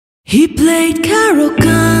He played Carol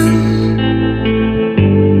Gunn.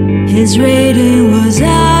 His rating was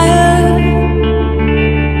higher,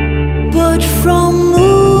 but from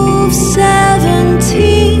move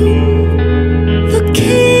 17, the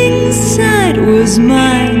king's side was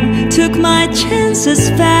mine. Took my chances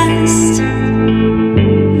fast.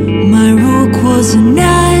 My rook was a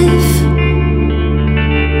knife,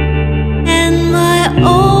 and my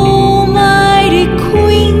almighty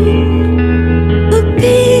queen, a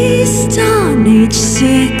beast on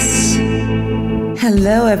H6.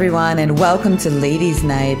 Hello, everyone, and welcome to Ladies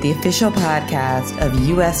Night, the official podcast of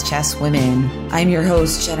U.S. Chess Women. I'm your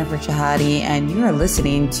host, Jennifer Chahadi, and you are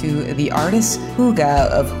listening to the artist Huga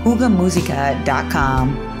of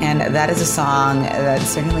HugaMusica.com. And that is a song that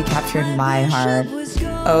certainly captured my heart.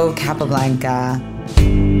 Oh, Capablanca.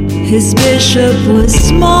 His bishop was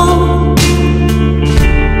small.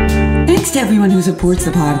 Thanks to everyone who supports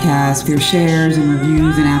the podcast through shares and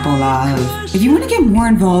reviews and Apple Live. If you want to get more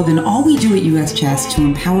involved in all we do at US Chess to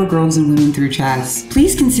empower girls and women through chess,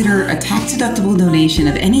 please consider a tax-deductible donation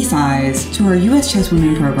of any size to our US Chess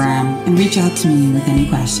Women program and reach out to me with any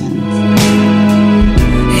questions.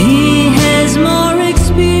 He has more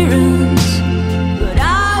experience, but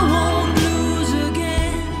I won't lose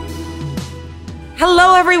again.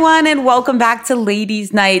 Hello, everyone, and welcome back to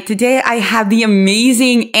Ladies Night. Today, I have the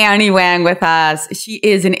amazing Annie Wang with us. She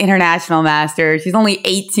is an international master. She's only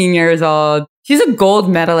 18 years old. She's a gold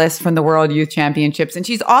medalist from the World Youth Championships, and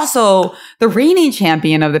she's also the reigning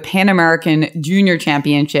champion of the Pan American Junior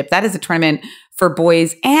Championship. That is a tournament for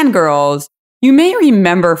boys and girls. You may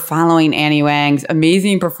remember following Annie Wang's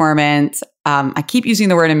amazing performance. I keep using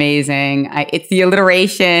the word amazing. It's the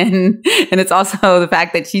alliteration, and it's also the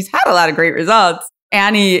fact that she's had a lot of great results.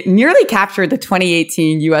 Annie nearly captured the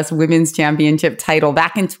 2018 U.S. Women's Championship title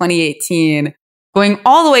back in 2018, going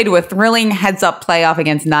all the way to a thrilling heads-up playoff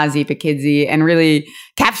against Nazi Pikidze and really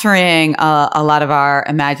capturing a lot of our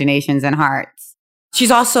imaginations and hearts.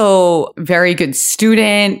 She's also a very good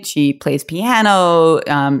student. She plays piano.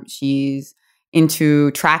 She's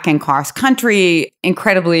into track and cross country,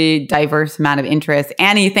 incredibly diverse amount of interest.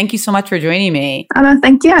 Annie, thank you so much for joining me.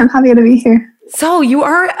 Thank you. I'm happy to be here. So you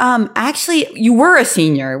are you were a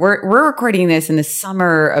senior. We're recording this in the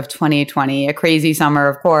summer of 2020, a crazy summer,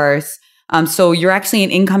 of course. So you're actually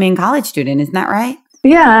an incoming college student, isn't that right?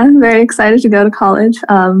 Yeah, I'm very excited to go to college.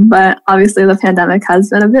 But obviously the pandemic has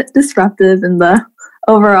been a bit disruptive in the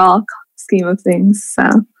overall scheme of things. So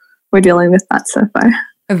we're dealing with that so far.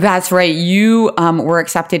 That's right. You were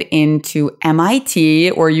accepted into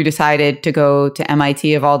MIT, or you decided to go to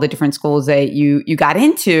MIT of all the different schools that you got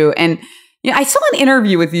into. And I saw an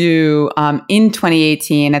interview with you in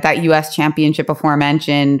 2018 at that U.S. Championship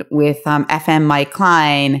aforementioned with FM Mike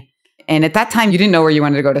Klein. And at that time, you didn't know where you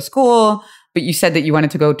wanted to go to school, but you said that you wanted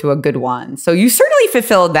to go to a good one. So you certainly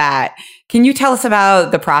fulfilled that. Can you tell us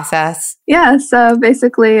about the process? Yeah, so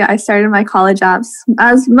basically I started my college apps,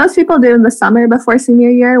 as most people do in the summer before senior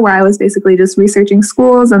year, where I was basically just researching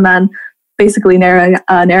schools and then basically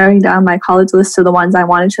narrowing down my college list to the ones I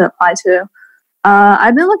wanted to apply to.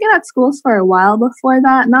 I've been looking at schools for a while before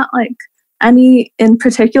that, not like any in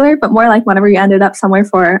particular, but more like whenever you ended up somewhere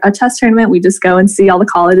for a chess tournament, we just go and see all the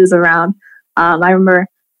colleges around. I remember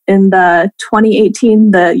in the 2018,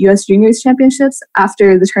 the U.S. Juniors Championships,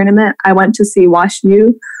 after the tournament, I went to see Wash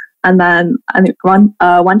U. And then I think one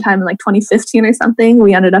time in like 2015 or something,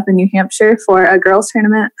 we ended up in New Hampshire for a girls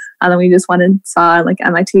tournament. And then we just went and saw like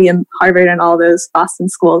MIT and Harvard and all those Boston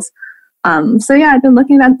schools. So yeah, I've been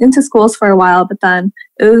looking into schools for a while, but then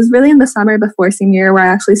it was really in the summer before senior year where I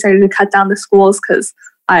actually started to cut down the schools because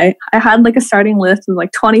I had like a starting list of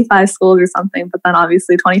like 25 schools or something, but then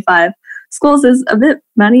obviously 25 schools is a bit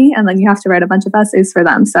many, and then you have to write a bunch of essays for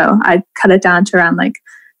them. So I cut it down to around like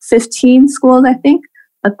 15 schools, I think.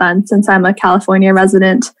 But then since I'm a California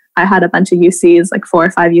resident, I had a bunch of UCs, like 4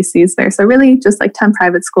 or 5 UCs there. So really just like 10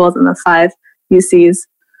 private schools and the 5 UCs.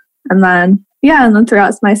 And then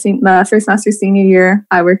throughout the first semester senior year,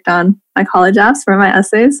 I worked on my college apps for my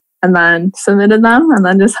essays and then submitted them and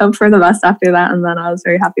then just hoped for the best after that. And then I was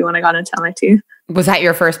very happy when I got into MIT. Was that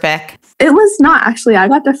your first pick? It was not, actually. I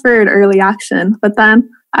got deferred early action, but then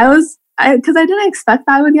because I didn't expect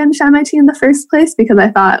that I would get into MIT in the first place, because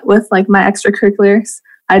I thought with like my extracurriculars,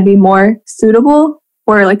 I'd be more suitable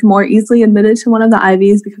or like more easily admitted to one of the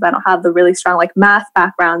Ivies, because I don't have the really strong like math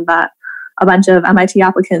background that a bunch of MIT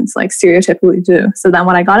applicants like stereotypically do. So then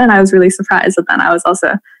when I got in, I was really surprised, but then I was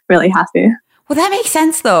also really happy. Well, that makes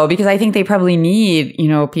sense though, because I think they probably need,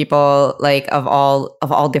 people like of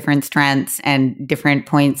all different strengths and different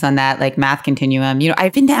points on that like math continuum.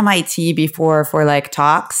 I've been to MIT before for like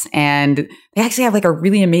talks, and they actually have like a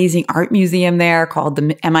really amazing art museum there called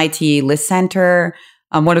the MIT List Center.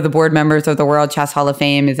 One of the board members of the World Chess Hall of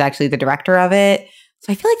Fame is actually the director of it.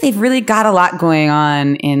 So I feel like they've really got a lot going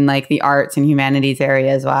on in like the arts and humanities area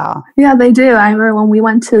as well. Yeah, they do. I remember when we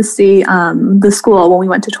went to see the school, when we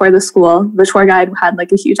went to tour the school, the tour guide had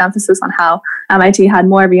like a huge emphasis on how MIT had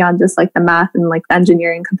more beyond just like the math and like the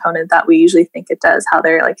engineering component that we usually think it does, how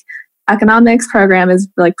their like economics program is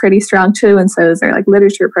like pretty strong too. And so is their like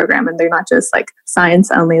literature program. And they're not just like science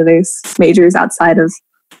only, there's majors outside of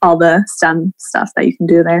all the STEM stuff that you can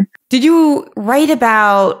do there. Did you write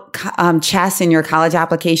about chess in your college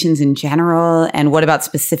applications in general? And what about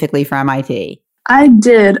specifically for MIT? I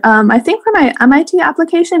did. I think for my MIT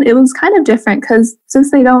application, it was kind of different because since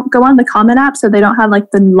they don't go on the Common App, so they don't have like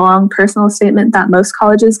the long personal statement that most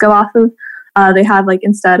colleges go off of. They have like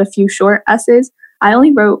instead a few short essays. I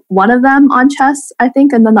only wrote one of them on chess, I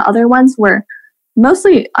think, and then the other ones were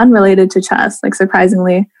mostly unrelated to chess, like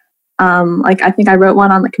surprisingly. Like I think I wrote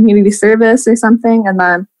one on the community service or something, and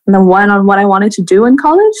then one on what I wanted to do in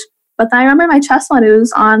college. But then I remember my chess one, it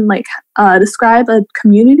was on like describe a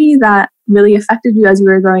community that really affected you as you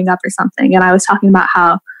were growing up or something. And I was talking about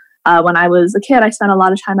how when I was a kid, I spent a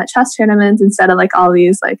lot of time at chess tournaments instead of like all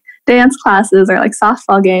these like dance classes or like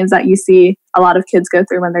softball games that you see a lot of kids go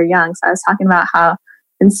through when they're young. So I was talking about how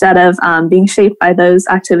instead of being shaped by those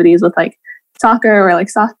activities with like soccer or like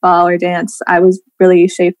softball or dance, I was really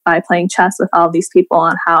shaped by playing chess with all these people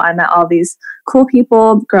and how I met all these cool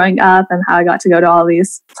people growing up and how I got to go to all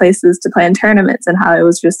these places to play in tournaments and how it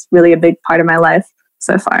was just really a big part of my life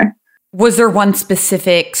so far. Was there one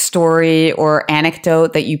specific story or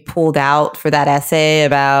anecdote that you pulled out for that essay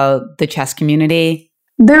about the chess community?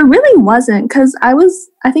 There really wasn't, because I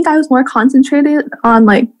think I was more concentrated on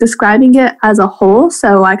like describing it as a whole.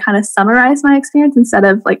 So I kind of summarized my experience instead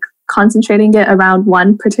of like concentrating it around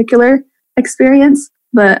one particular experience.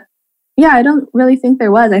 But yeah, I don't really think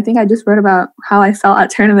there was. I think I just wrote about how I felt at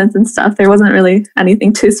tournaments and stuff. There wasn't really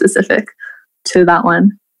anything too specific to that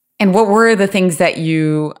one. And what were the things that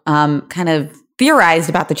you kind of theorized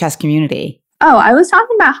about the chess community? Oh, I was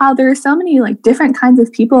talking about how there are so many like different kinds of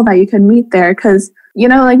people that you can meet there, because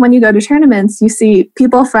like when you go to tournaments, you see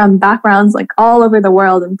people from backgrounds like all over the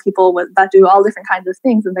world and people that do all different kinds of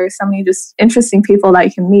things. And there's so many just interesting people that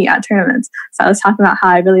you can meet at tournaments. So I was talking about how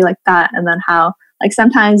I really like that. And then how like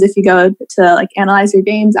sometimes if you go to like analyze your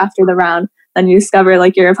games after the round, then you discover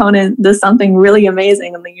like your opponent does something really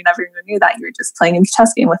amazing. And then you never even knew that you were just playing a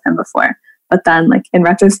chess game with him before. But then like in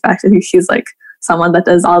retrospect, I think he's like someone that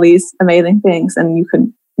does all these amazing things. And you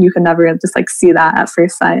could never just like see that at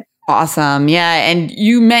first sight. Awesome. Yeah. And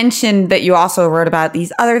you mentioned that you also wrote about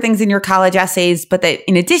these other things in your college essays, but that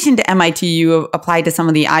in addition to MIT, you applied to some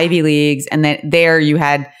of the Ivy Leagues, and that there you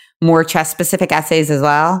had more chess specific essays as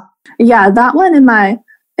well. Yeah, that one in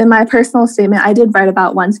my personal statement, I did write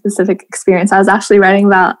about one specific experience. I was actually writing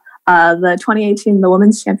about the 2018 the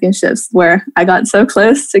Women's Championships, where I got so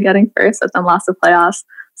close to getting first but then lost the playoffs.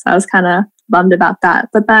 So I was kind of bummed about that.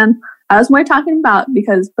 But then I was more talking about,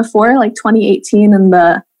 because before like 2018 and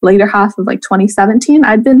the later half of like 2017,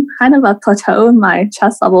 I'd been kind of a plateau in my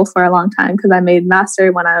chess level for a long time, because I made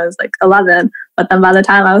master when I was like 11. But then by the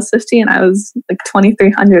time I was 15, I was like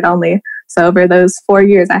 2,300 only. So over those 4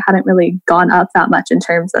 years, I hadn't really gone up that much in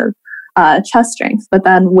terms of chess strength. But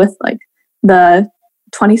then with like the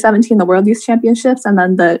 2017, the World Youth Championships, and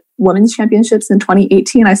then the Women's Championships in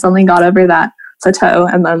 2018, I suddenly got over that plateau.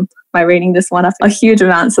 And then my rating just went up a huge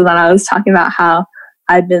amount. So then I was talking about how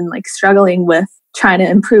I'd been like struggling with trying to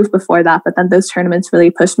improve before that, but then those tournaments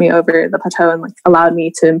really pushed me over the plateau and like allowed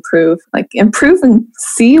me to improve and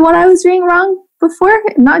see what I was doing wrong before.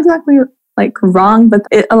 Not exactly like wrong, but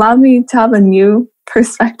it allowed me to have a new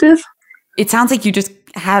perspective. It sounds like you just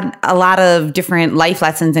had a lot of different life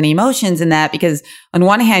lessons and emotions in that, because on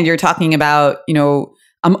one hand, you're talking about,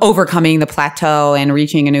 overcoming the plateau and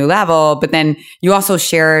reaching a new level, but then you also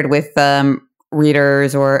shared with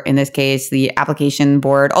readers, or in this case, the application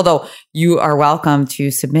board, although you are welcome to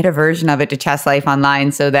submit a version of it to Chess Life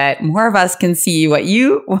Online so that more of us can see what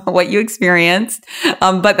you experienced.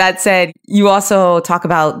 But that said, you also talk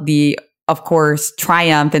about the, of course,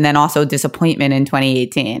 triumph and then also disappointment in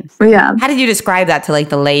 2018. Yeah. How did you describe that to like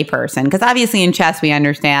the lay person? Because obviously in chess, we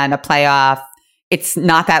understand a playoff, it's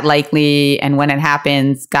not that likely. And when it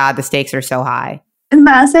happens, God, the stakes are so high. In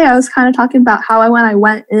the essay, I was kind of talking about how when I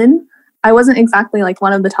went in, I wasn't exactly like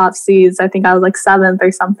one of the top seeds. I think I was like 7th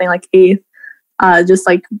or something, like 8th. just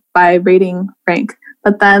like by rating rank.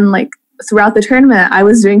 But then like throughout the tournament, I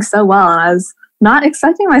was doing so well, and I was not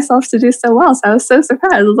expecting myself to do so well. So I was so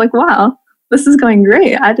surprised. I was like, wow, this is going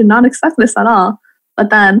great. I did not expect this at all. But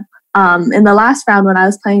then in the last round when I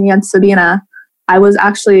was playing against Sabina, I was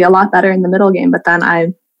actually a lot better in the middle game, but then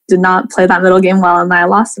I did not play that middle game well, and I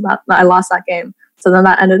lost that game. So then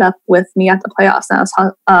that ended up with me at the playoffs.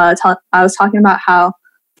 And I was talking about how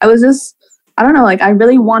I was just, I don't know, like I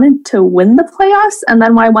really wanted to win the playoffs. And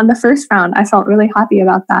then when I won the first round, I felt really happy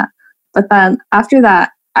about that. But then after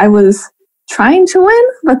that, I was trying to win.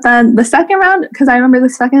 But then the second round, because I remember the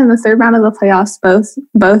second and the third round of the playoffs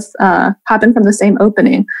both happened from the same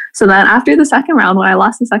opening. So then after the second round, when I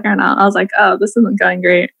lost the second round, I was like, oh, this isn't going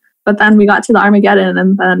great. But then we got to the Armageddon,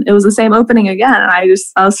 and then it was the same opening again. And I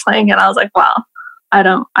was playing it, and I was like, wow, I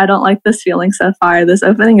don't like this feeling so far. This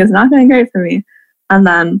opening is not going great for me. And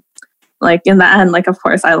then like in the end, like of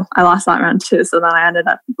course I lost that round too. So then I ended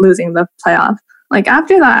up losing the playoff. Like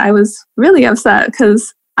after that, I was really upset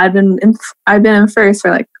because I've been in first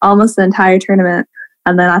for like almost the entire tournament,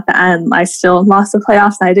 and then at the end I still lost the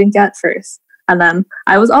playoffs and I didn't get first. And then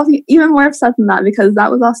I was also even more upset than that because that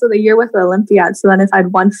was also the year with the Olympiad. So then if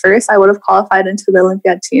I'd won first, I would have qualified into the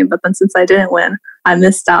Olympiad team. But then since I didn't win, I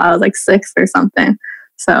missed out. I was like sixth or something.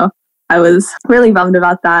 So I was really bummed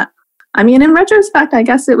about that. I mean, in retrospect, I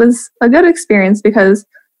guess it was a good experience because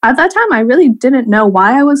at that time, I really didn't know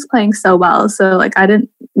why I was playing so well. So like I didn't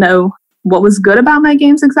know what was good about my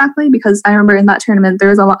games exactly, because I remember in that tournament,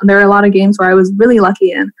 there were a lot of games where I was really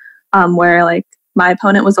lucky in, where like my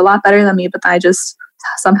opponent was a lot better than me, but I just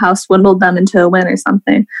somehow swindled them into a win or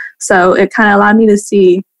something. So it kind of allowed me to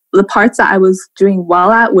see the parts that I was doing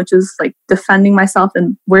well at, which is like defending myself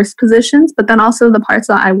in worse positions, but then also the parts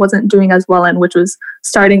that I wasn't doing as well in, which was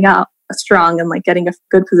starting out strong and like getting a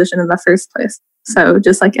good position in the first place. So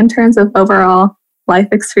just like in terms of overall life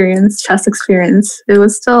experience, chess experience, it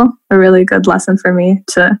was still a really good lesson for me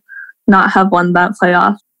to not have won that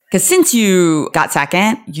playoff. Because since you got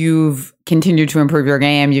second, you've continued to improve your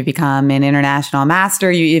game. You've become an international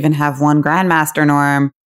master. You even have won grandmaster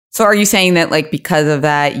norm. So are you saying that like because of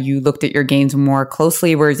that, you looked at your games more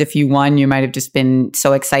closely, whereas if you won, you might have just been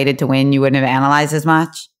so excited to win, you wouldn't have analyzed as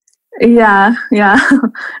much? Yeah.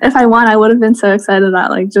 If I won, I would have been so excited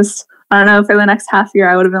that like just, I don't know, for the next half year,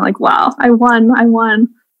 I would have been like, wow, I won.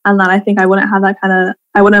 And then I think I wouldn't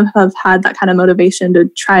have had that kind of motivation to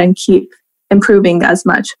try and keep improving as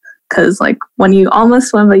much. Because like when you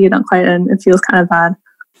almost win, but you don't quite win, it feels kind of bad.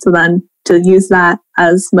 So then to use that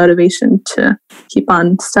as motivation to keep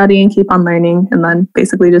on studying, keep on learning, and then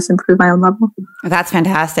basically just improve my own level. That's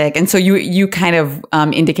fantastic. And so you kind of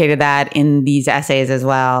indicated that in these essays as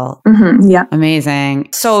well. Mm-hmm, yeah. Amazing.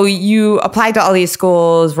 So you applied to all these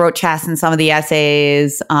schools, wrote chess in some of the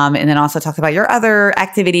essays, and then also talked about your other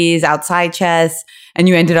activities outside chess. And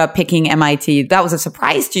you ended up picking MIT. That was a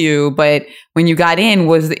surprise to you, but when you got in,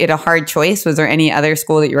 was it a hard choice? Was there any other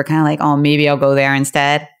school that you were kind of like, oh, maybe I'll go there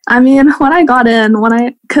instead? I mean, when I got in,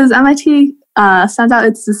 because MIT sends out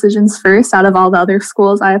its decisions first out of all the other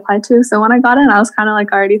schools I applied to. So when I got in, I was kind of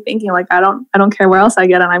like already thinking like, I don't care where else I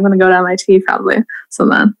get in, I'm going to go to MIT probably. So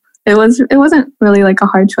then it wasn't really like a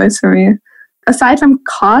hard choice for me. Aside from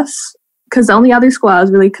costs, because the only other school I was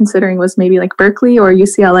really considering was maybe like Berkeley or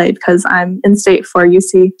UCLA, because I'm in state for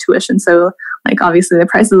UC tuition. So like obviously the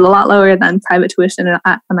price is a lot lower than private tuition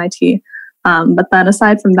at MIT. But then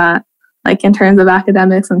aside from that, like in terms of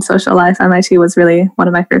academics and social life, MIT was really one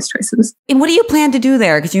of my first choices. And what do you plan to do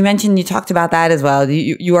there? Because you mentioned you talked about that as well. Do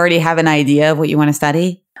you already have an idea of what you want to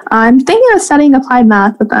study? I'm thinking of studying applied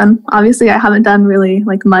math, but then obviously I haven't done really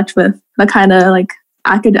like much with the kind of like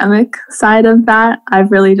academic side of that.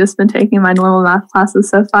 I've really just been taking my normal math classes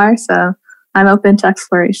so far, so I'm open to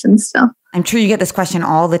exploration still. I'm sure you get this question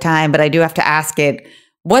all the time, but I do have to ask it.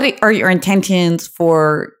 What are your intentions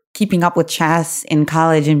for keeping up with chess in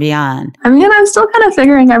college and beyond? I mean, I'm still kind of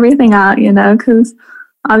figuring everything out, because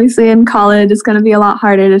obviously in college it's going to be a lot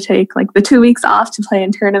harder to take like the 2 weeks off to play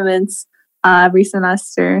in tournaments every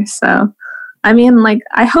semester. So, I mean, like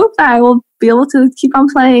I hope that I will be able to keep on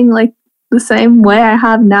playing like the same way I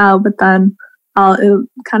have now, but then it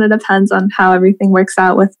kind of depends on how everything works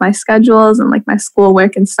out with my schedules and like my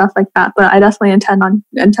schoolwork and stuff like that. But I definitely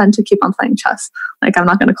intend to keep on playing chess. Like I'm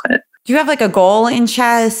not going to quit. Do you have like a goal in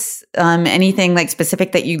chess? Anything like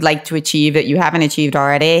specific that you'd like to achieve that you haven't achieved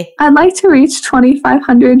already? I'd like to reach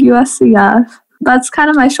 2,500 USCF. That's kind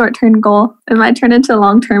of my short-term goal. It might turn into a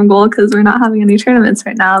long-term goal because we're not having any tournaments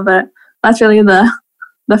right now, but that's really the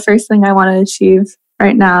first thing I want to achieve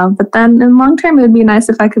right now. But then in long term, it would be nice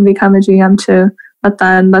if I could become a GM too. But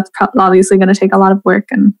then that's obviously going to take a lot of work,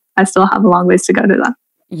 and I still have a long ways to go to that.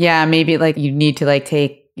 Yeah, maybe like you need to like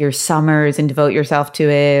take your summers and devote yourself to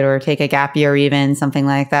it, or take a gap year, even something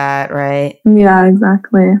like that, right? Yeah,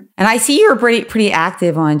 exactly. And I see you're pretty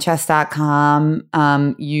active on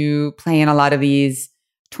chess.com. You play in a lot of these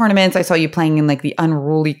tournaments. I saw you playing in like the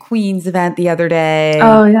Unruly Queens event the other day.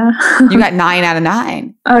 Oh, yeah. You got 9 out of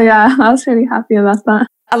 9. Oh, yeah. I was pretty happy about that.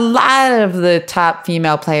 A lot of the top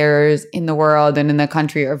female players in the world and in the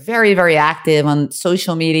country are very, very active on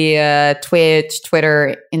social media, Twitch,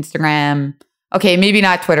 Twitter, Instagram. Okay, maybe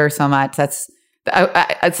not Twitter so much. That's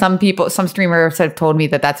some streamers have told me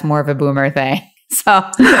that that's more of a boomer thing. So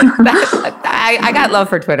I got love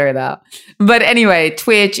for Twitter though. But anyway,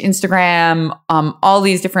 Twitch, Instagram, all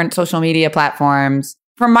these different social media platforms.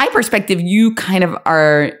 From my perspective, you kind of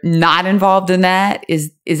are not involved in that.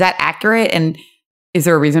 Is that accurate? And is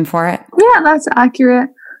there a reason for it? Yeah, that's accurate.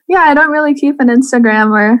 Yeah, I don't really keep an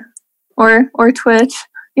Instagram or Twitch.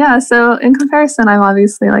 Yeah, so in comparison, I'm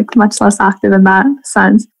obviously like much less active in that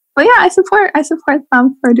sense. But yeah, I support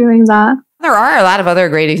them for doing that. There are a lot of other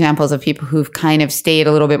great examples of people who've kind of stayed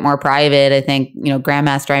a little bit more private. I think,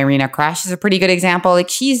 Grandmaster Irina Krush is a pretty good example. Like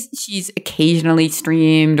she's occasionally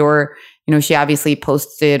streamed, or, she obviously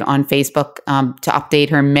posted on Facebook to update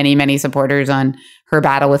her many, many supporters on her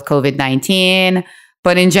battle with COVID-19.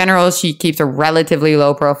 But in general, she keeps a relatively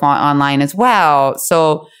low profile online as well.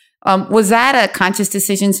 So was that a conscious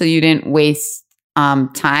decision so you didn't waste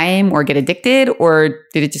time or get addicted, or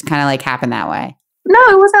did it just kind of like happen that way? No,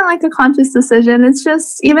 it wasn't like a conscious decision. It's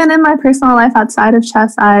just, even in my personal life outside of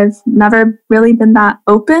chess, I've never really been that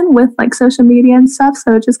open with like social media and stuff.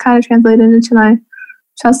 So it just kind of translated into my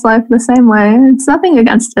chess life the same way. It's nothing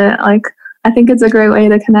against it. Like, I think it's a great way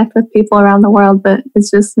to connect with people around the world, but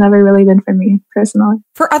it's just never really been for me personally.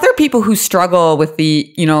 For other people who struggle with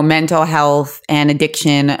the, mental health and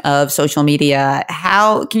addiction of social media,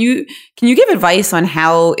 how can you give advice on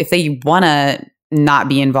how, if they want to not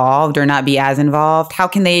be involved or not be as involved, how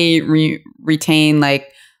can they retain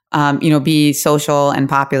be social and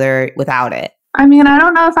popular without it? I mean, I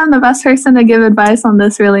don't know if I'm the best person to give advice on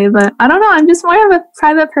this really, but I don't know. I'm just more of a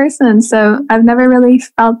private person. So I've never really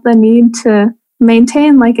felt the need to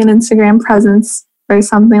maintain like an Instagram presence or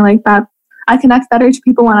something like that. I connect better to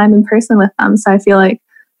people when I'm in person with them. So I feel like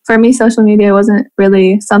for me, social media wasn't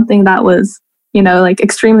really something that was, like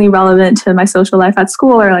extremely relevant to my social life at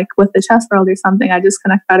school or like with the chess world or something. I just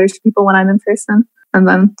connect better to people when I'm in person. And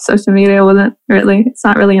then social media it's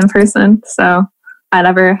not really in person. So I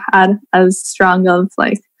never had as strong of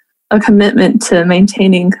like a commitment to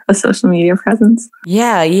maintaining a social media presence.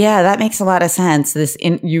 Yeah, that makes a lot of sense.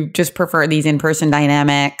 You just prefer these in-person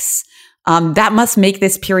dynamics. That must make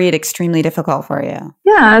this period extremely difficult for you.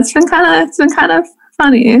 Yeah, it's been kind of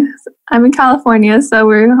funny. I'm in California, so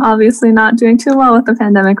we're obviously not doing too well with the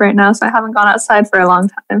pandemic right now. So I haven't gone outside for a long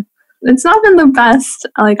time. It's not been the best.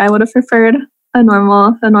 Like I would have preferred a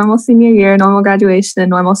normal senior year, normal graduation,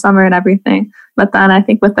 normal summer and everything. But then I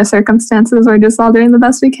think with the circumstances, we're just all doing the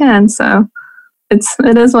best we can. So it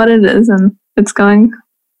is what it is, and it's going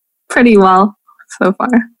pretty well so far.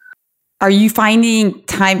 Are you finding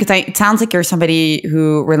time, because it sounds like you're somebody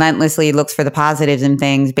who relentlessly looks for the positives in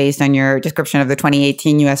things based on your description of the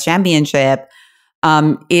 2018 U.S. Championship.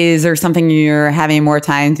 Is there something you're having more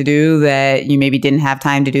time to do that you maybe didn't have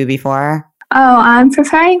time to do before? Oh, I'm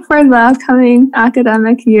preparing for the upcoming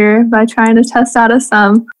academic year by trying to test out of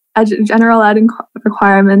some general ed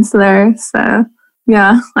requirements there. So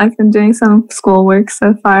yeah, I've been doing some schoolwork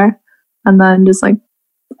so far. And then just like,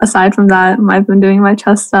 aside from that, I've been doing my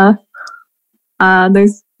chess stuff.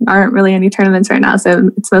 There's aren't really any tournaments right now.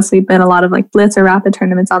 So it's mostly been a lot of like blitz or rapid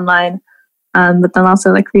tournaments online. But then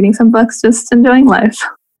also like reading some books, just enjoying life.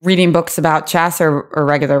 Reading books about chess or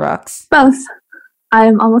regular books? Both.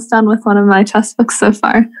 I'm almost done with one of my chess books so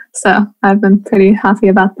far. So I've been pretty happy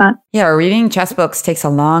about that. Yeah, reading chess books takes a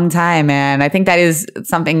long time. And I think that is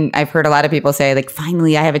something I've heard a lot of people say, like,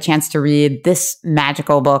 finally, I have a chance to read this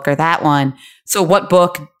magical book or that one. So what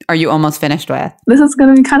book are you almost finished with? This is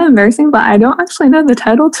going to be kind of embarrassing, but I don't actually know the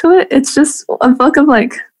title to it. It's just a book of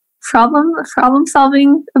like problem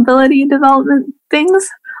solving ability development things.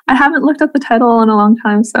 I haven't looked at the title in a long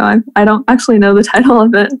time, so I don't actually know the title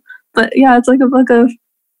of it. But yeah, it's like a book of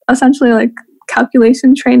essentially like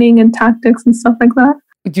calculation training and tactics and stuff like that.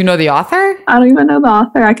 Do you know the author? I don't even know the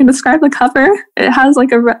author. I can describe the cover. It has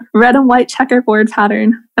like a red and white checkerboard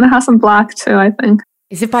pattern, and it has some black too, I think.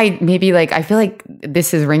 Is it by maybe like, I feel like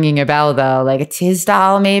this is ringing a bell though, like a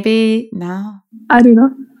Tisdall maybe? No? I don't know.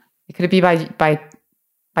 Could it be by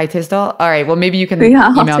Tisdall? All right, well maybe you can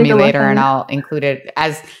email me later and I'll include it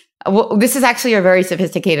as, well, this is actually a very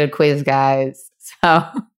sophisticated quiz, guys. So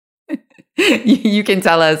You can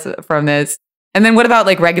tell us from this. And then what about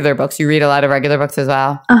like regular books? You read a lot of regular books as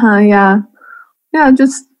well? Yeah. Yeah,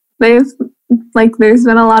 just there's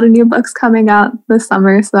been a lot of new books coming out this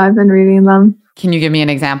summer, so I've been reading them. Can you give me an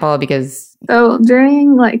example? Because so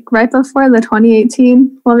during right before the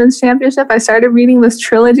 2018 Women's Championship, I started reading this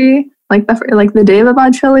trilogy, like the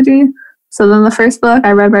Daevabad trilogy. So then the first book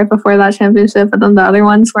I read right before that championship, but then the other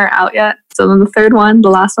ones weren't out yet. So then the third one, the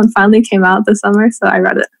last one, finally came out this summer, so I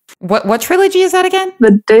read it. What trilogy is that again?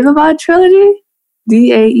 The Daevabad trilogy,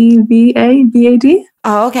 Daevabad.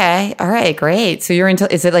 Oh, okay. All right, great. So you're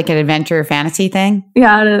into, is it like an adventure fantasy thing?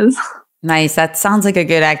 Yeah, it is. Nice. That sounds like a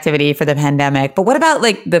good activity for the pandemic. But what about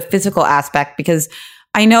like the physical aspect? Because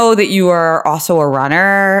I know that you are also a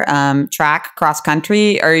runner, track, cross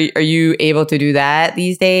country. Are you able to do that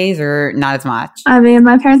these days or not as much? I mean,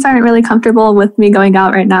 my parents aren't really comfortable with me going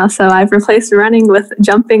out right now, so I've replaced running with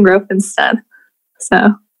jumping rope instead.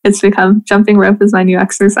 So it's become jumping rope is my new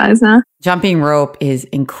exercise now. Jumping rope is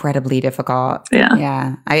incredibly difficult. Yeah.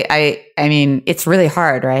 Yeah. I mean, it's really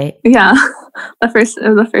hard, right? Yeah. The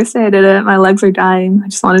first day I did it, my legs were dying. I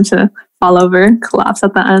just wanted to fall over, collapse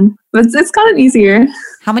at the end. But it's gotten easier.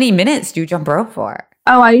 How many minutes do you jump rope for?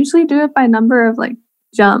 Oh, I usually do it by number of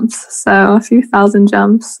jumps. So a few thousand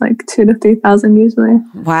jumps, 2,000 to 3,000 usually.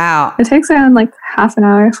 Wow. It takes around half an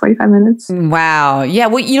hour, 45 minutes. Wow. Yeah.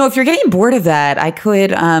 Well, if you're getting bored of that, I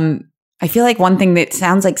could, I feel like one thing that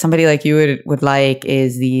sounds like somebody like you would like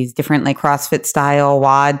is these different CrossFit style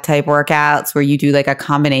WOD type workouts where you do a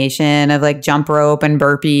combination of jump rope and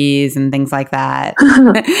burpees and things like that.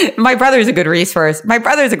 My brother's a good resource. My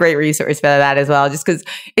brother's a great resource for that as well, just because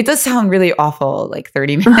it does sound really awful,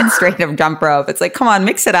 30 minutes straight of jump rope. It's come on,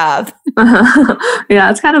 mix it up.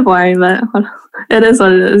 Yeah, it's kind of boring, but it is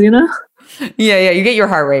what it is, Yeah, you get your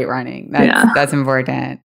heart rate running. That's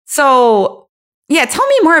important. So yeah, tell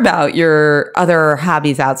me more about your other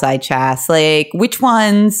hobbies outside chess. Which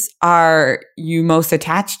ones are you most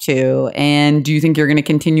attached to? And do you think you're going to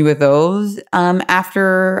continue with those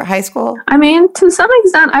after high school? I mean, to some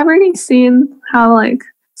extent, I've already seen how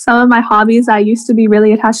some of my hobbies I used to be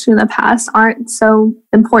really attached to in the past aren't so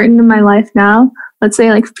important in my life now. Let's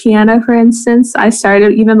say piano, for instance. I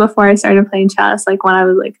started even before I started playing chess, when I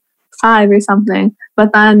was 5 or something.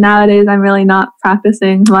 But then nowadays, I'm really not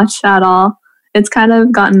practicing much at all. It's kind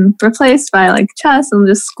of gotten replaced by chess and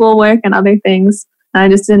just schoolwork and other things. And I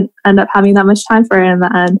just didn't end up having that much time for it in the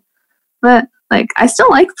end. But I still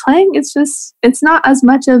like playing. It's just, it's not as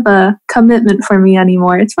much of a commitment for me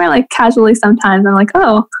anymore. It's more casually sometimes I'm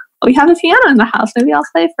oh, we have a piano in the house. Maybe I'll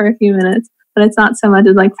play for a few minutes. But it's not so much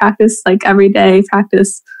as practice, every day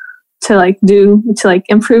practice to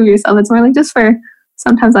improve yourself. It's more just for,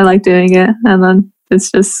 sometimes I like doing it. And then it's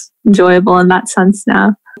just enjoyable in that sense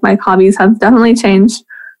now. My hobbies have definitely changed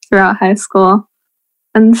throughout high school.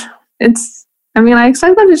 And I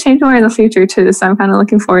expect them to change more in the future too. So I'm kind of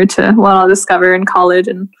looking forward to what I'll discover in college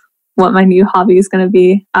and what my new hobby is going to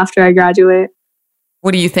be after I graduate.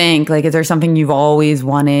 What do you think? Is there something you've always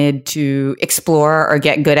wanted to explore or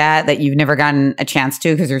get good at that you've never gotten a chance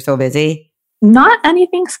to because you're so busy? Not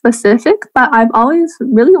anything specific, but I've always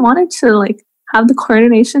really wanted to have the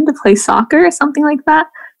coordination to play soccer or something like that.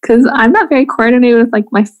 Because I'm not very coordinated with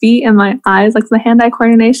my feet and my eyes. The hand-eye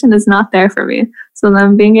coordination is not there for me. So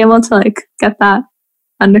then being able to get that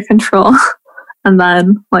under control and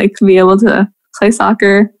then be able to play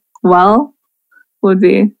soccer well would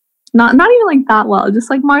be not even that well, just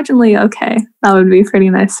marginally okay. That would be pretty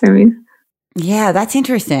nice for me. Yeah, that's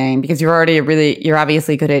interesting because you're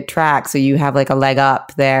obviously good at track. So you have a leg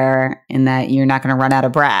up there in that you're not going to run out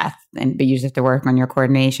of breath, but you just have to work on your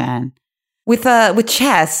coordination. With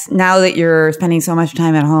chess, now that you're spending so much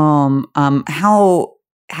time at home, how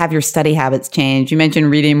have your study habits changed? You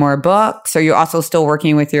mentioned reading more books. Are you also still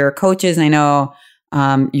working with your coaches? I know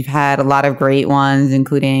you've had a lot of great ones,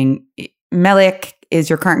 including Melik is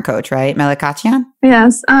your current coach, right? Melik Katian?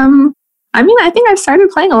 Yes. I think I've started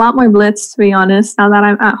playing a lot more Blitz, to be honest, now that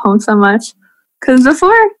I'm at home so much. Because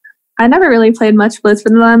before, I never really played much Blitz,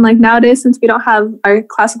 but then nowadays, since we don't have our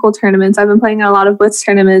classical tournaments, I've been playing a lot of Blitz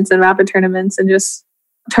tournaments and rapid tournaments and just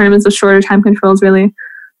tournaments with shorter time controls, really.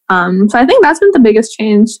 So I think that's been the biggest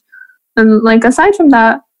change. And aside from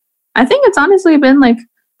that, I think it's honestly been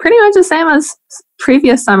pretty much the same as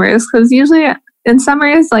previous summers, because usually in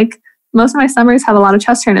summers, most of my summers have a lot of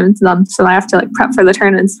chess tournaments in them, so I have to prep for the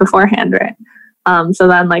tournaments beforehand, right? So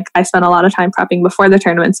then I spend a lot of time prepping before the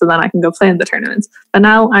tournament so then I can go play in the tournaments. But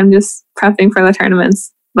now I'm just prepping for the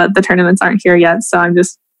tournaments, but the tournaments aren't here yet. So I'm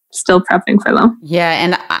just still prepping for them. Yeah,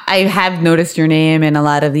 and I have noticed your name in a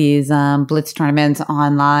lot of these Blitz tournaments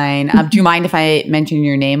online. Do you mind if I mention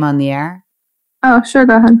your name on the air? Oh, sure,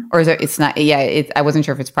 go ahead. Or is it? It's not. Yeah, I wasn't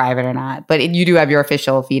sure if it's private or not, but you do have your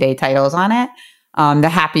official FIDE titles on it. The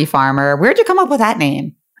Happy Farmer. Where'd you come up with that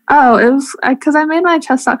name? Oh, it was because I made my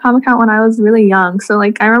chess.com account when I was really young. So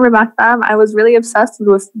like I remember back then I was really obsessed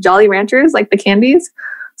with Jolly Ranchers, like the candies.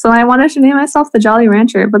 So I wanted to name myself the Jolly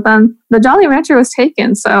Rancher, but then the Jolly Rancher was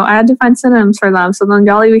taken. So I had to find synonyms for them. So then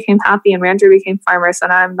Jolly became Happy and Rancher became Farmer. So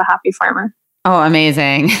now I'm the Happy Farmer. Oh,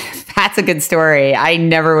 amazing. That's a good story. I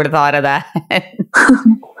never would have thought of that.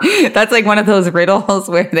 That's like one of those riddles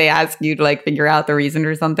where they ask you to like figure out the reason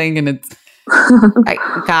or something. And it's,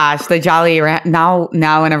 gosh, the Jolly now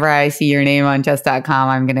whenever I see your name on chess.com,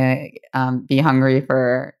 I'm going to be hungry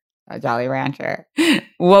for a Jolly Rancher.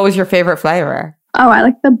 What was your favorite flavor? Oh, I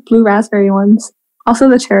like the blue raspberry ones. Also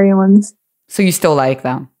the cherry ones. So you still like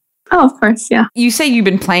them? Oh, of course, yeah. You say you've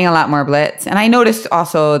been playing a lot more Blitz, and I noticed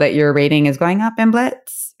also that your rating is going up in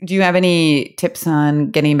Blitz. Do you have any tips on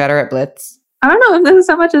getting better at Blitz? I don't know if this is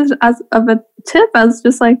so much as of a tip as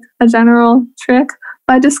just like a general trick,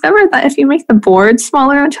 but I discovered that if you make the board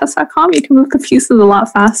smaller on chess.com, you can move the pieces a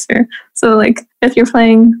lot faster. So like if you're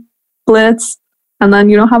playing Blitz and then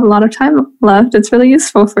you don't have a lot of time left, it's really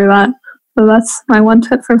useful for that. So that's my one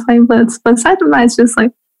tip for playing Blitz. But aside from that, it's just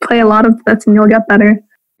like play a lot of Blitz and you'll get better.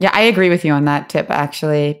 Yeah, I agree with you on that tip,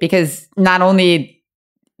 actually, because not only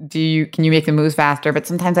can you make the moves faster, but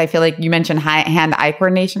sometimes I feel like you mentioned hand-eye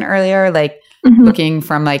coordination earlier, like looking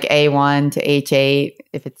from like A1 to H8,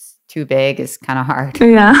 if it's too big, is kind of hard.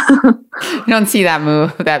 Yeah. You don't see that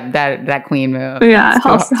move, that queen move. Yeah, it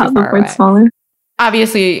helps to have the board smaller.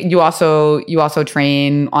 Obviously, you also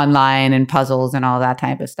train online and puzzles and all that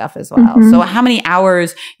type of stuff as well. So how many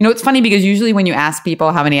hours, it's funny because usually when you ask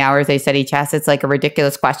people how many hours they study chess, it's like a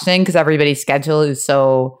ridiculous question because everybody's schedule is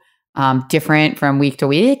so different from week to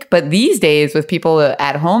week. But these days with people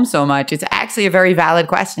at home so much, it's actually a very valid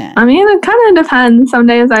question. I mean, it kind of depends. Some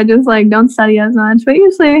days I just like don't study as much, but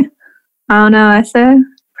usually, I don't know, I say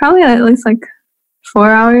probably at least like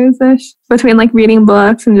 4 hours-ish between like reading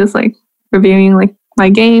books and just like reviewing like my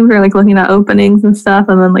games or like looking at openings and stuff,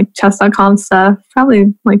 and then like chess.com stuff, probably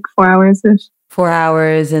like 4 hours-ish. 4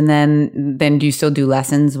 hours, and then do you still do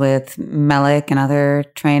lessons with Melik and other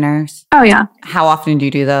trainers? Oh yeah. How often do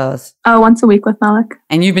you do those? Oh, once a week with Melik.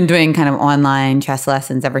 And you've been doing kind of online chess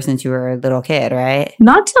lessons ever since you were a little kid, right?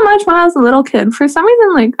 Not so much when I was a little kid. For some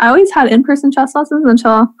reason, like I always had in-person chess lessons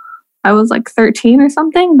until I was like 13 or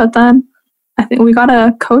something, but then I think we got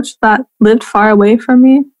a coach that lived far away from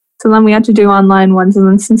me. So then we had to do online ones, and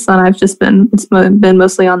then since then it's been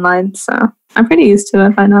mostly online. So I'm pretty used to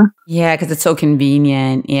it by now. Yeah, because it's so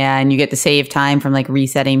convenient. Yeah, and you get to save time from like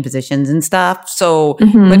resetting positions and stuff. So,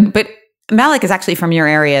 but Melik is actually from your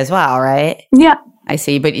area as well, right? Yeah, I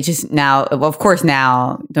see. But you just now, well, of course,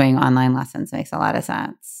 now doing online lessons makes a lot of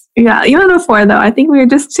sense. Yeah, even before though, I think we were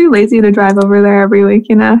just too lazy to drive over there every week,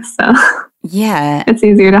 So yeah, it's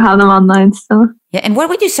easier to have them online still. Yeah, and what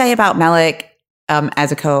would you say about Melik?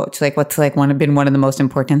 As a coach, like what's like been one of the most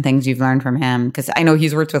important things you've learned from him? Because I know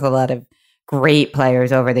he's worked with a lot of great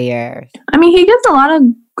players over the years. I mean, he gives a lot of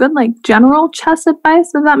good like general chess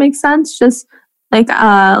advice, if that makes sense. Just like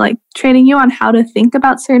training you on how to think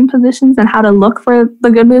about certain positions and how to look for the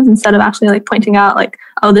good moves instead of actually like pointing out like,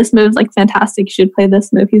 oh, this move's like fantastic, you should play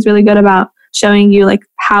this move. He's really good about showing you like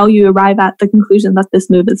how you arrive at the conclusion that this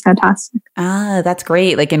move is fantastic. Ah, that's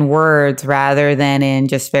great. Like in words rather than in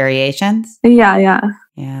just variations. Yeah.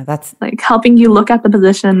 Yeah, that's like helping you look at the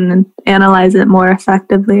position and analyze it more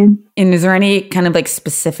effectively. And is there any kind of like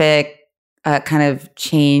specific kind of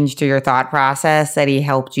change to your thought process that he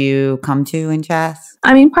helped you come to in chess?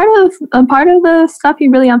 I mean, part of the stuff he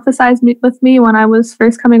really emphasized with me when I was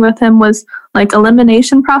first coming with him was like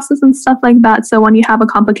elimination process and stuff like that. So when you have a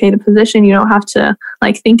complicated position, you don't have to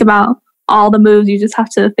like think about all the moves. You just have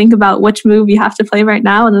to think about which move you have to play right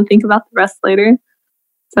now and then think about the rest later.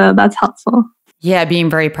 So that's helpful. Yeah, being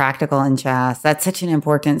very practical in chess. That's such an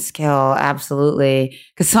important skill. Absolutely.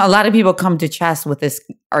 Because a lot of people come to chess with this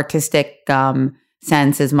artistic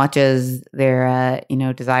sense as much as their,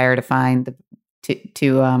 desire to find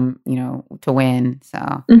to win.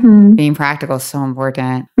 So being practical is so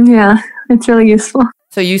important. Yeah, it's really useful.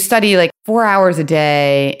 So you study like 4 hours a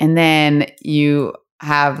day, and then you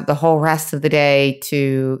have the whole rest of the day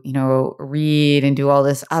to, read and do all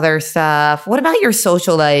this other stuff. What about your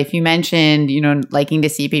social life? You mentioned, liking to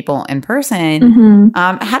see people in person.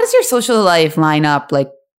 How does your social life line up, like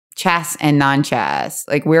chess and non-chess?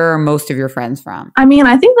 Like, where are most of your friends from? I mean,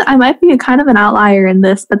 I think that I might be kind of an outlier in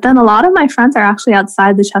this, but then a lot of my friends are actually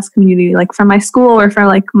outside the chess community, like from my school or from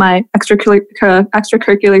like my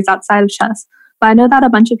extracurriculars outside of chess. But I know that a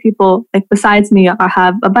bunch of people, like besides me, I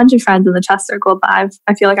have a bunch of friends in the chess circle, but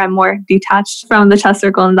I feel like I'm more detached from the chess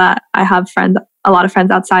circle in that I have a lot of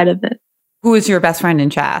friends outside of it. Who is your best friend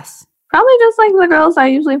in chess? Probably just like the girls I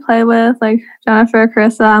usually play with, like Jennifer,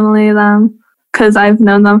 Carissa, Emily, them. Because I've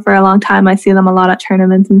known them for a long time. I see them a lot at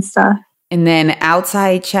tournaments and stuff. And then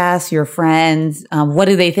outside chess, your friends, what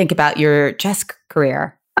do they think about your chess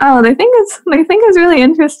career? Oh, they think it's really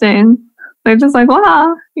interesting. They're just like,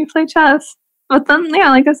 wow, you play chess. But then, yeah,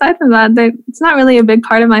 like aside from that, it's not really a big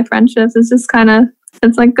part of my friendships. It's just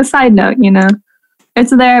it's like a side note, you know.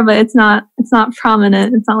 It's there, but it's not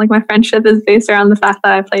prominent. It's not like my friendship is based around the fact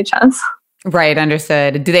that I play chess. Right,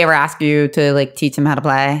 understood. Do they ever ask you to like teach them how to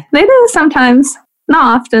play? They do sometimes.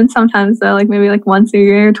 Not often. Sometimes though, like maybe like once a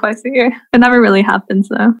year or twice a year. It never really happens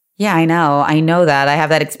though. Yeah, I know that. I have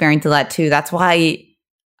that experience a lot too. That's why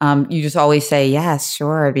you just always say, yes,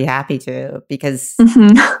 sure, I'd be happy to. Because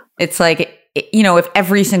it's like, you know, if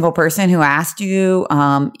every single person who asked you,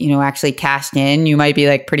 actually cashed in, you might be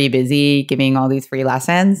like pretty busy giving all these free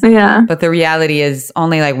lessons. Yeah. But the reality is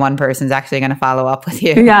only like one person's actually going to follow up with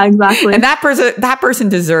you. Yeah, exactly. And that person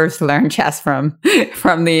deserves to learn chess from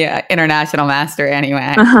the international master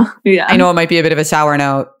anyway. Yeah. I know it might be a bit of a sour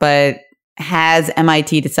note, but has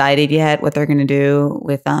MIT decided yet what they're going to do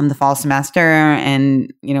with the fall semester,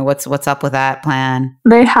 and you know what's up with that plan?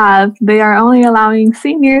 They are only allowing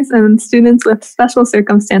seniors and students with special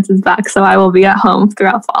circumstances back, so I will be at home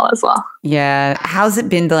throughout fall as well. Yeah, how's it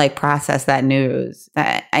been to like process that news?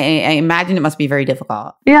 I imagine it must be very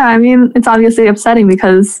difficult. Yeah, I mean it's obviously upsetting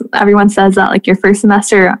because everyone says that like your first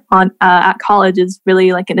semester at college is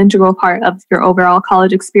really like an integral part of your overall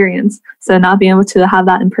college experience. So not being able to have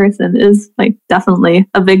that in person is like definitely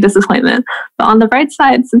a big disappointment. But on the bright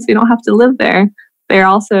side, since we don't have to live there, they're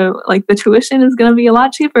also like the tuition is going to be a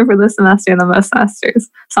lot cheaper for this semester than most semesters.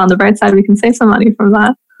 So on the bright side, we can save some money from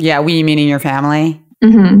that. Yeah, we meaning your family?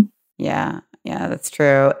 Mm-hmm. Yeah, that's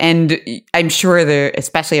true. And I'm sure they're,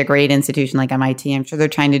 especially a great institution like MIT, I'm sure they're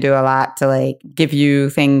trying to do a lot to like give you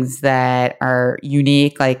things that are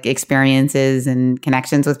unique, like experiences and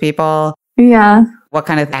connections with people. Yeah. What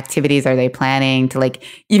kind of activities are they planning to like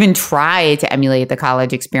even try to emulate the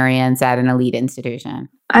college experience at an elite institution?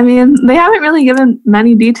 I mean, they haven't really given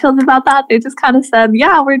many details about that. They just kind of said,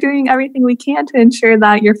 yeah, we're doing everything we can to ensure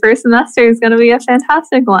that your first semester is going to be a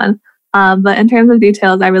fantastic one. But in terms of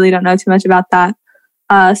details, I really don't know too much about that.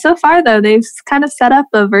 So far, though, they've kind of set up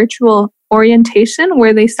a virtual orientation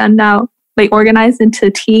where they organize into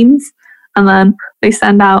teams, and then they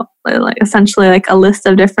send out like essentially like a list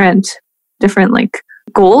of different like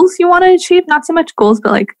goals you want to achieve. Not so much goals,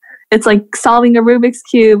 but like it's like solving a Rubik's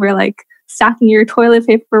Cube or like stacking your toilet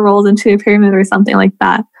paper rolls into a pyramid or something like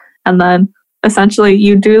that. And then essentially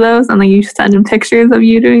you do those and then you send them pictures of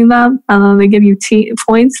you doing them, and then they give you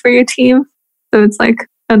points for your team. So it's like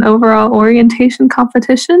an overall orientation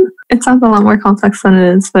competition. It sounds a lot more complex than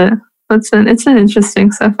it is, but it's been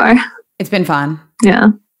interesting so far. It's been fun.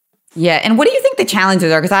 Yeah. Yeah. And what do you think the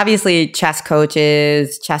challenges are? Because obviously chess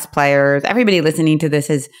coaches, chess players, everybody listening to this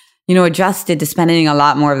is, you know, adjusted to spending a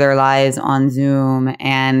lot more of their lives on Zoom.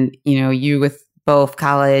 And, you know, you with both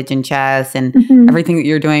college and chess and everything that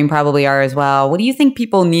you're doing probably are as well. What do you think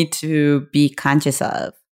people need to be conscious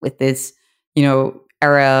of with this, you know,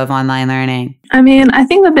 era of online learning? I mean, I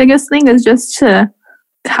think the biggest thing is just to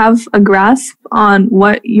have a grasp on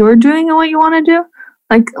what you're doing and what you want to do.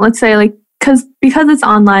 Like, let's say like, because it's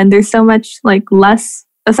online, there's so much like less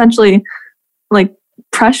essentially like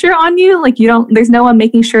pressure on you. Like there's no one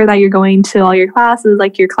making sure that you're going to all your classes.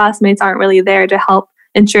 Like your classmates aren't really there to help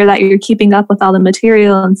ensure that you're keeping up with all the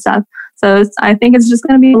material and stuff. So I think it's just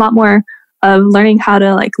going to be a lot more of learning how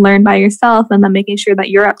to like learn by yourself, and then making sure that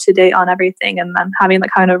you're up to date on everything, and then having the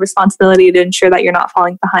kind of responsibility to ensure that you're not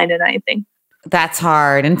falling behind in anything. That's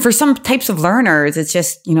hard. And for some types of learners, it's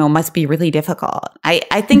just, you know, must be really difficult.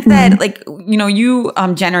 I think that like, you know, you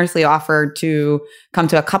generously offered to come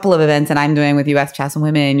to a couple of events that I'm doing with US Chess and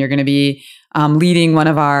Women. You're going to be leading one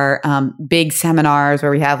of our big seminars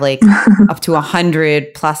where we have like up to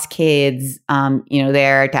 100 plus kids, you know,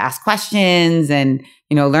 there to ask questions and,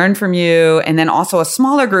 you know, learn from you. And then also a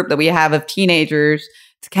smaller group that we have of teenagers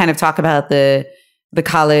to kind of talk about the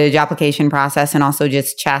college application process and also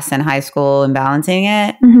just chess and high school and balancing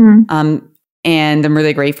it. And I'm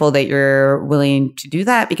really grateful that you're willing to do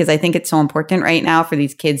that, because I think it's so important right now for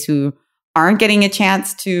these kids who aren't getting a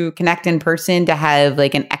chance to connect in person to have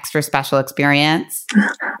like an extra special experience,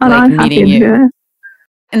 like meeting you.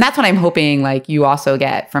 And that's what I'm hoping like you also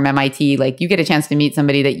get from MIT. Like you get a chance to meet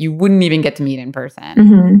somebody that you wouldn't even get to meet in person.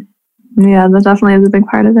 Mm-hmm. Yeah, that definitely is a big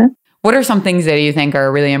part of it. What are some things that you think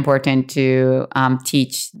are really important to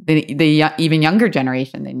teach the even younger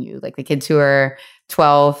generation than you, like the kids who are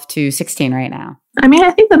 12 to 16 right now? I mean,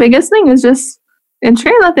 I think the biggest thing is just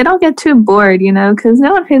ensuring that they don't get too bored, you know, because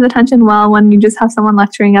no one pays attention well when you just have someone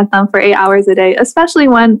lecturing at them for 8 hours a day, especially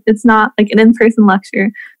when it's not like an in-person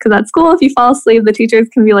lecture. Because at school, if you fall asleep, the teachers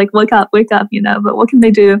can be like, wake up, you know, but what can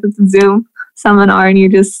they do if it's a Zoom seminar and you're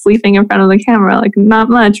just sleeping in front of the camera? Like, not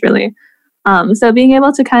much, really. So being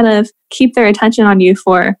able to kind of keep their attention on you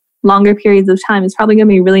for longer periods of time is probably going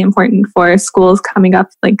to be really important for schools coming up,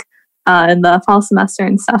 like in the fall semester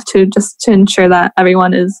and stuff, to ensure that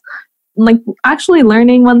everyone is like actually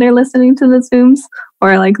learning when they're listening to the Zooms,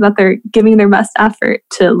 or like that they're giving their best effort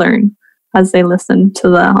to learn as they listen to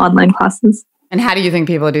the online classes. And how do you think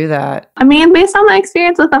people do that? I mean, based on my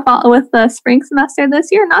experience with the spring semester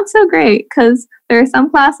this year, not so great, because there are some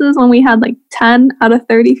classes when we had like 10 out of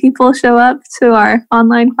 30 people show up to our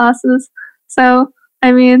online classes. So,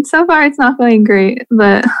 I mean, so far it's not going great,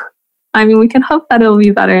 but I mean, we can hope that it'll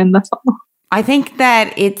be better in the fall. I think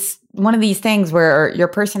that it's one of these things where your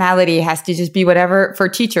personality has to just be whatever, for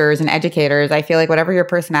teachers and educators, I feel like whatever your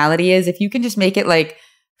personality is, if you can just make it like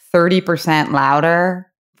 30% louder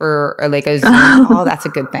for like a Zoom call, that's a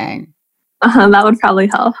good thing. That would probably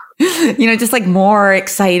help. You know, just like more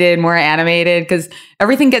excited, more animated, because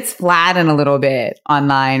everything gets flattened a little bit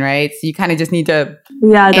online, right? So you kind of just need to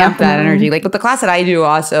amp that energy. Like with the class that I do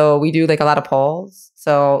also, we do like a lot of polls.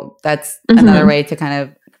 So that's another way to kind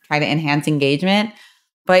of try to enhance engagement.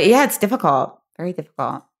 But yeah, it's difficult, very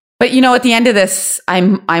difficult. But you know, at the end of this,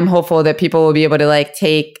 I'm hopeful that people will be able to like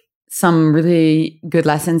take some really good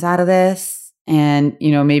lessons out of this, and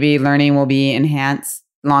you know, maybe learning will be enhanced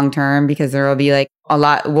long term, because there will be like a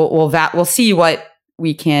lot. We'll see what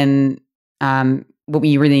we can, what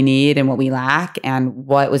we really need and what we lack, and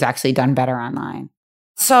what was actually done better online.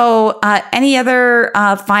 So, any other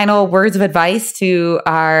final words of advice to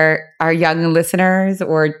our young listeners,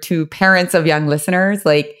 or to parents of young listeners?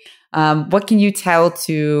 Like, what can you tell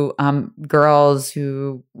to girls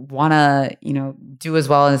who want to, you know, do as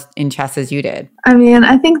well in chess as you did? I mean,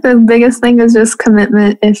 I think the biggest thing is just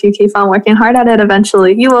commitment. If you keep on working hard at it,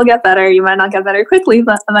 eventually you will get better. You might not get better quickly,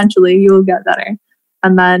 but eventually you will get better.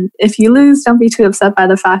 And then if you lose, don't be too upset by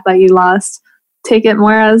the fact that you lost. Take it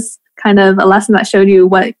more as kind of a lesson that showed you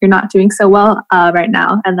what you're not doing so well right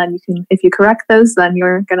now. And then you can, if you correct those, then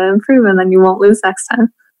you're going to improve, and then you won't lose next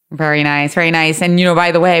time. Very nice. Very nice. And, you know,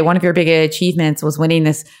 by the way, one of your big achievements was winning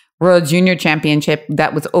this World Junior Championship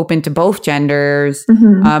that was open to both genders,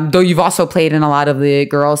 though you've also played in a lot of the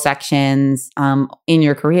girls sections in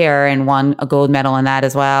your career and won a gold medal in that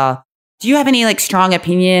as well. Do you have any like strong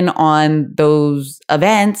opinion on those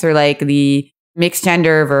events, or like the mixed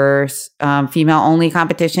gender versus female only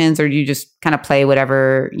competitions, or do you just kind of play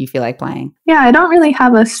whatever you feel like playing? Yeah, I don't really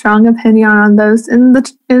have a strong opinion on those. In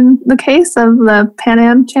the case of the Pan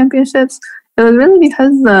Am Championships, it was really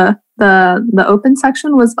because the open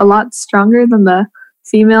section was a lot stronger than the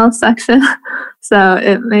female section, so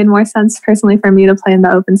it made more sense personally for me to play in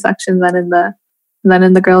the open section than in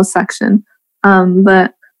the girls section.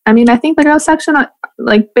 But I mean, I think the girls section,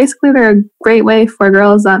 like basically they're a great way for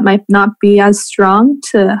girls that might not be as strong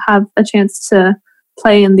to have a chance to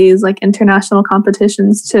play in these like international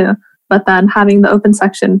competitions too. But then having the open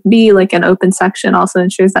section be like an open section also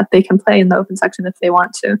ensures that they can play in the open section if they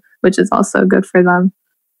want to, which is also good for them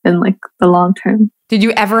in like the long term. Did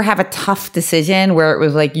you ever have a tough decision where it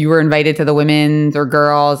was like you were invited to the women's or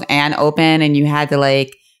girls and open, and you had to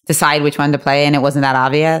like decide which one to play, and it wasn't that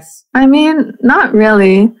obvious? I mean, not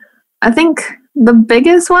really. I think the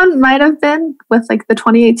biggest one might have been with like the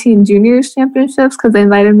 2018 Juniors Championships, because they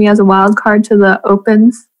invited me as a wild card to the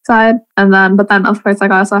opens side, but then of course like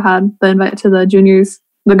I also had the invite to the juniors,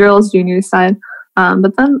 the girls juniors side.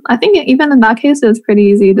 But then I think even in that case it was a pretty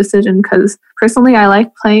easy decision, because personally I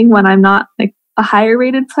like playing when I'm not like a higher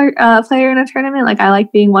rated player in a tournament. Like I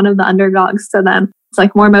like being one of the underdogs, so then it's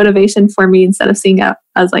like more motivation for me, instead of seeing it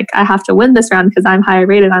as like I have to win this round because I'm higher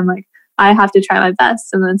rated. I'm like, I have to try my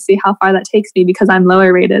best and then see how far that takes me because I'm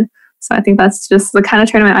lower rated. So I think that's just the kind of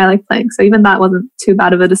tournament I like playing. So even that wasn't too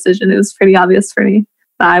bad of a decision. It was pretty obvious for me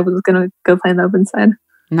that I was going to go play in the open side.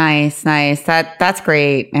 Nice. That's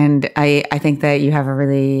great. And I think that you have a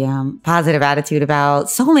really positive attitude about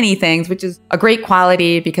so many things, which is a great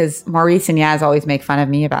quality, because Maurice and Yaz always make fun of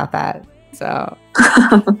me about that. So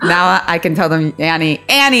now I can tell them Annie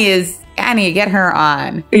Annie, get her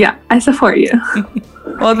on. Yeah, I support you.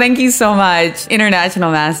 Well, thank you so much, International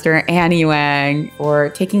Master Annie Wang,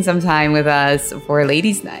 for taking some time with us for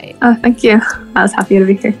Ladies' Night. Oh, thank you. I was happy to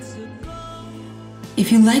be here. If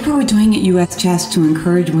you like what we're doing at US Chess to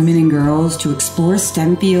encourage women and girls to explore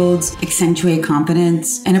STEM fields, accentuate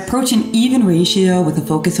confidence, and approach an even ratio with a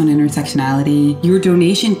focus on intersectionality, your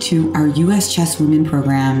donation to our US Chess Women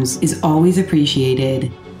programs is always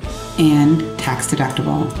appreciated and tax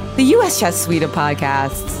deductible. The US Chess suite of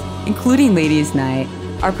podcasts, including Ladies' Night,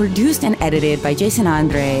 are produced and edited by Jason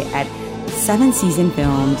Andre at 7 Season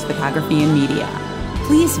Films, Photography and Media.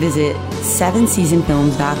 Please visit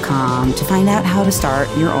 7seasonfilms.com to find out how to start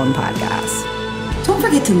your own podcast. Don't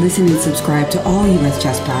forget to listen and subscribe to all US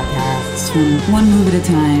Chess podcasts, from One Move at a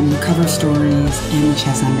Time, Cover Stories, and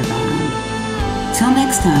Chess Underground. Till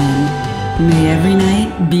next time, may every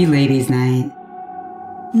night be Ladies' Night.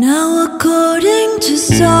 Now according to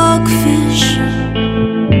Stockfish,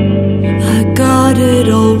 I got it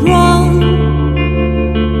all wrong.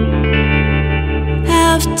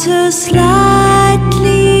 After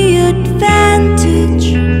slightly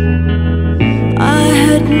advantage, I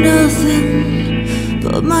had nothing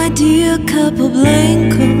but my dear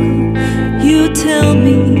Capablanca. You tell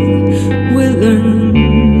me we'll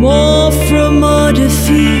learn more from our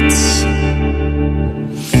defeats.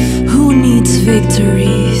 Who needs victory